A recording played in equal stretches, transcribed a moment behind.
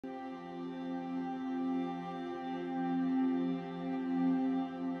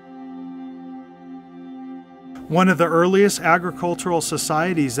One of the earliest agricultural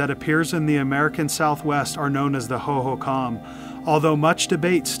societies that appears in the American Southwest are known as the Hohokam. Although much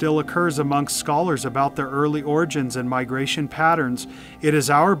debate still occurs amongst scholars about their early origins and migration patterns, it is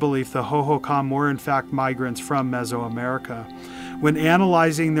our belief the Hohokam were in fact migrants from Mesoamerica. When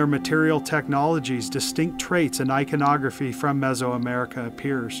analyzing their material technologies, distinct traits and iconography from Mesoamerica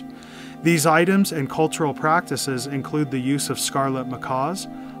appears. These items and cultural practices include the use of scarlet macaws,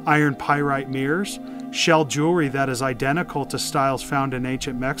 iron pyrite mirrors, shell jewelry that is identical to styles found in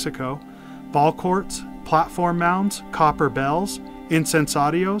ancient Mexico, ball courts, platform mounds, copper bells,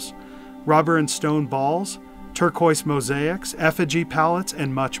 incensarios, rubber and stone balls, turquoise mosaics, effigy palettes,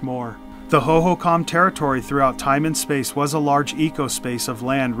 and much more. The Hohokam territory throughout time and space was a large ecospace of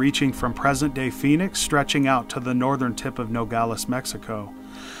land reaching from present-day Phoenix stretching out to the northern tip of Nogales, Mexico.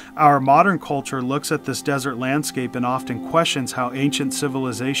 Our modern culture looks at this desert landscape and often questions how ancient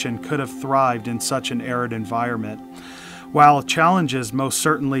civilization could have thrived in such an arid environment. While challenges most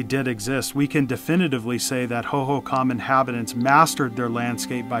certainly did exist, we can definitively say that Hohokam inhabitants mastered their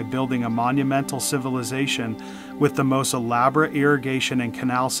landscape by building a monumental civilization with the most elaborate irrigation and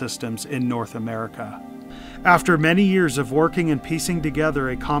canal systems in North America. After many years of working and piecing together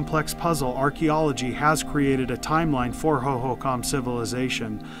a complex puzzle, archaeology has created a timeline for Hohokam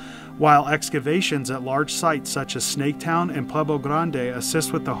civilization. While excavations at large sites such as Snaketown and Pueblo Grande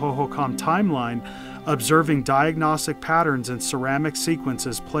assist with the Hohokam timeline, observing diagnostic patterns and ceramic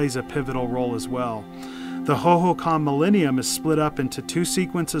sequences plays a pivotal role as well. The Hohokam millennium is split up into two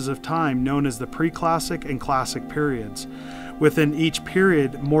sequences of time known as the pre-classic and classic periods. Within each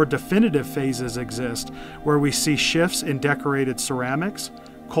period, more definitive phases exist, where we see shifts in decorated ceramics,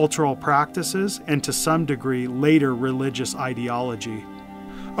 cultural practices, and to some degree, later religious ideology.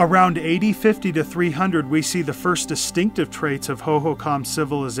 Around 8050 to 300, we see the first distinctive traits of Hohokam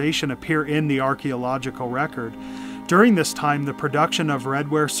civilization appear in the archaeological record. During this time, the production of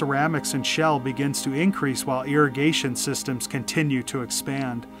redware ceramics and shell begins to increase while irrigation systems continue to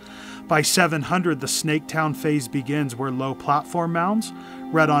expand. By 700, the Snaketown phase begins, where low platform mounds,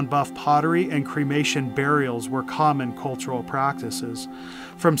 red-on-buff pottery, and cremation burials were common cultural practices.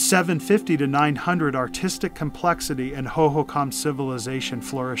 From 750 to 900, artistic complexity and Hohokam civilization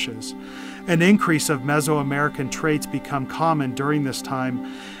flourishes. An increase of Mesoamerican traits become common during this time,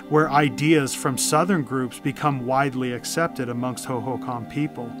 where ideas from southern groups become widely accepted amongst Hohokam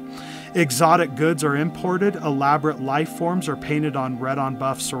people. Exotic goods are imported, elaborate life forms are painted on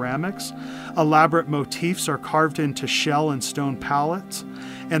red-on-buff ceramics, elaborate motifs are carved into shell and stone palettes,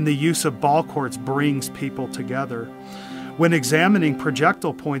 and the use of ball courts brings people together. When examining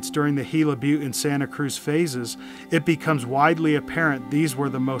projectile points during the Gila Butte and Santa Cruz phases, it becomes widely apparent these were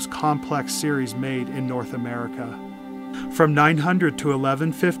the most complex series made in North America. From 900 to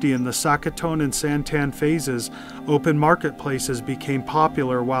 1150 in the Zacatón and Santan phases, open marketplaces became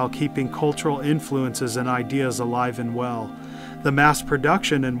popular while keeping cultural influences and ideas alive and well. The mass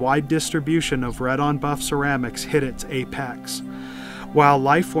production and wide distribution of red-on-buff ceramics hit its apex. While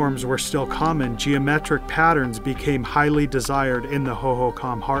life forms were still common, geometric patterns became highly desired in the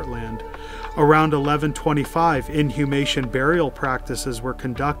Hohokam heartland. Around 1125, inhumation burial practices were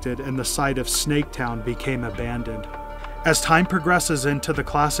conducted and the site of Snaketown became abandoned. As time progresses into the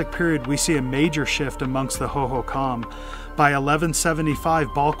classic period, we see a major shift amongst the Hohokam. By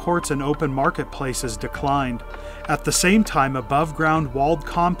 1175, ball courts and open marketplaces declined. At the same time, above-ground walled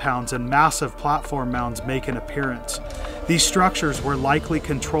compounds and massive platform mounds make an appearance. These structures were likely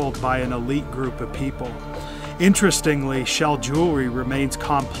controlled by an elite group of people. Interestingly, shell jewelry remains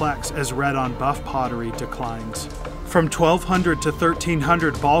complex as red-on-buff pottery declines. From 1200 to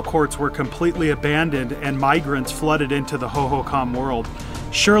 1300, ball courts were completely abandoned and migrants flooded into the Hohokam world.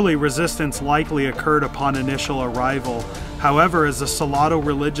 Surely resistance likely occurred upon initial arrival. However, as the Salado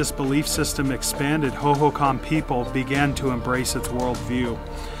religious belief system expanded, Hohokam people began to embrace its worldview.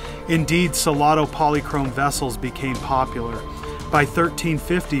 Indeed, Salado polychrome vessels became popular. By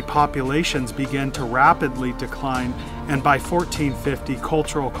 1350, populations began to rapidly decline, and by 1450,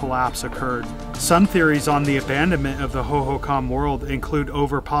 cultural collapse occurred. Some theories on the abandonment of the Hohokam world include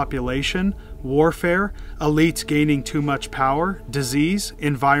overpopulation, warfare, elites gaining too much power, disease,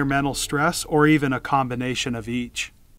 environmental stress, or even a combination of each.